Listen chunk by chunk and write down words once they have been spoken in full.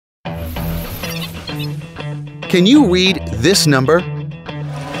Can you read this number?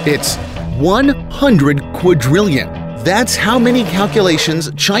 It's 100 quadrillion. That's how many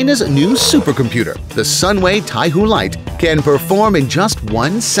calculations China's new supercomputer, the Sunway-Taihu Lite, can perform in just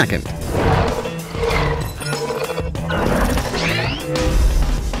 1 second.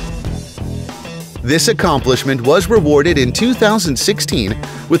 This accomplishment was rewarded in 2016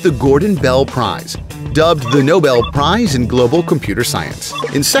 with the Gordon Bell Prize, dubbed the Nobel Prize in Global Computer Science.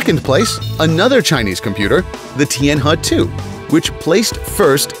 In second place, another Chinese computer, the Tianhe-2, which placed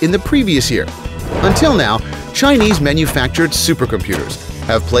first in the previous year. Until now, Chinese manufactured supercomputers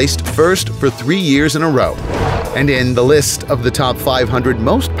have placed first for 3 years in a row. And in the list of the top 500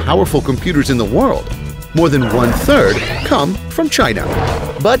 most powerful computers in the world, more than 1/3 come from China.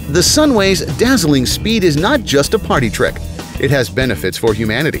 But the Sunway's dazzling speed is not just a party trick. It has benefits for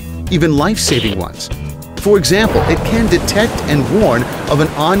humanity, even life-saving ones. For example, it can detect and warn of an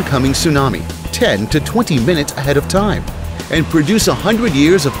oncoming tsunami 10 to 20 minutes ahead of time and produce 100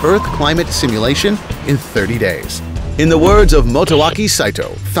 years of Earth climate simulation in 30 days. In the words of Motoaki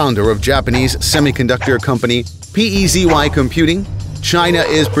Saito, founder of Japanese semiconductor company PEZY Computing, China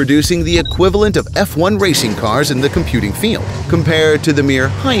is producing the equivalent of F1 racing cars in the computing field, compared to the mere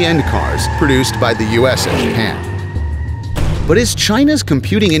high-end cars produced by the US and Japan. But is China's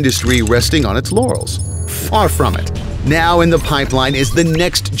computing industry resting on its laurels? Far from it. Now in the pipeline is the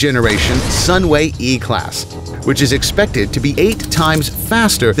next generation Sunway E-Class, which is expected to be 8 times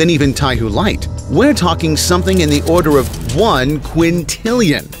faster than even Taihu Lite. We're talking something in the order of 1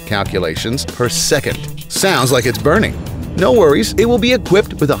 quintillion calculations per second. Sounds like it's burning. No worries, it will be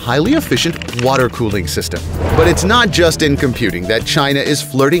equipped with a highly efficient water cooling system. But it's not just in computing that China is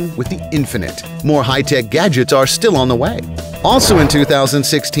flirting with the infinite. More high-tech gadgets are still on the way. Also in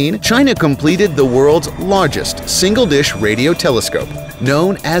 2016, China completed the world's largest single-dish radio telescope,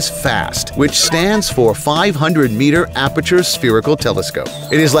 known as FAST, which stands for 500-meter aperture spherical telescope.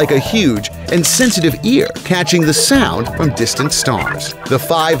 It is like a huge and sensitive ear catching the sound from distant stars. The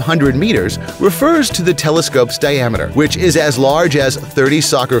 500 meters refers to the telescope's diameter, which is as large as 30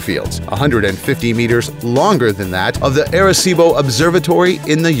 soccer fields, 150 meters longer than that of the Arecibo Observatory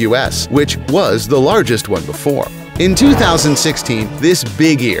in the US, which was the largest one before. In 2016, this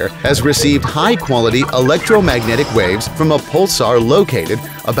big ear has received high-quality electromagnetic waves from a pulsar located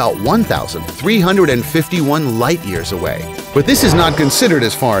about 1,351 light-years away. But this is not considered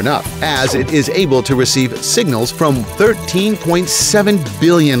as far enough, as it is able to receive signals from 13.7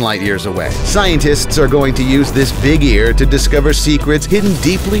 billion light-years away. Scientists are going to use this big ear to discover secrets hidden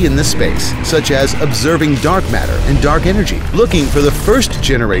deeply in the space, such as observing dark matter and dark energy, looking for the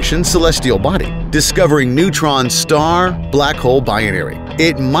first-generation celestial body, discovering neutron star black hole binary.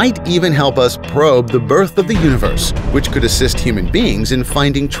 It might even help us probe the birth of the universe, which could assist human beings in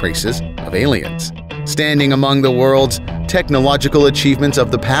finding traces of aliens. Standing among the world's technological achievements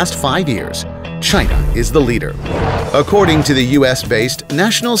of the past 5 years, China is the leader. According to the US-based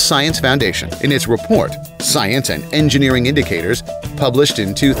National Science Foundation, in its report, Science and Engineering Indicators, published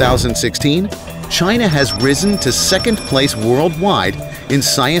in 2016, China has risen to 2nd place worldwide in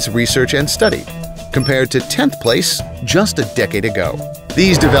science research and study, compared to 10th place just a decade ago.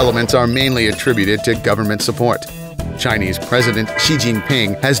 These developments are mainly attributed to government support. Chinese President Xi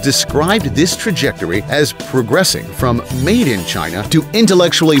Jinping has described this trajectory as progressing from made in China to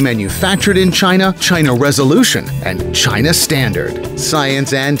intellectually manufactured in China, China Resolution, and China Standard.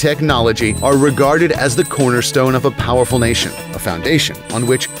 Science and technology are regarded as the cornerstone of a powerful nation, a foundation on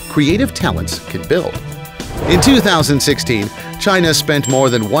which creative talents can build. In 2016, China spent more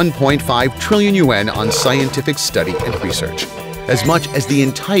than 1.5 trillion yuan on scientific study and research, as much as the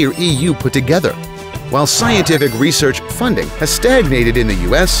entire EU put together. While scientific research funding has stagnated in the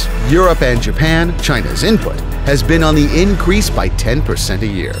US, Europe, and Japan, China's input has been on the increase by 10% a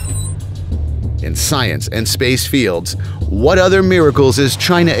year. In science and space fields, what other miracles is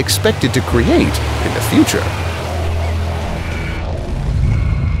China expected to create in the future?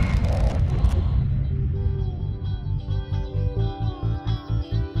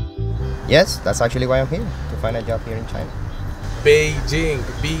 Yes, that's actually why I'm here, to find a job here in China. Beijing,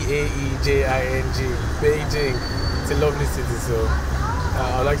 B-A-E-J-I-N-G, Beijing. It's a lovely city, so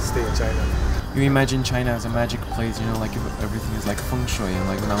I'd like to stay in China. You imagine China as a magic place, you know, like everything is like feng shui and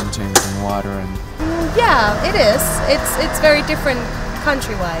like mountains and water and... Yeah, it is. It's very different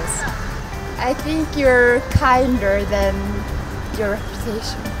country-wise. I think you're kinder than your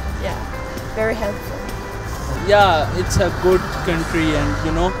reputation. Yeah, very helpful. Yeah, it's a good country, and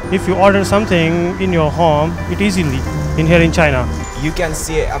you know, if you order something in your home, it easily in here in China. You can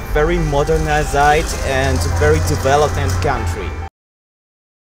see a very modernized and very developed country.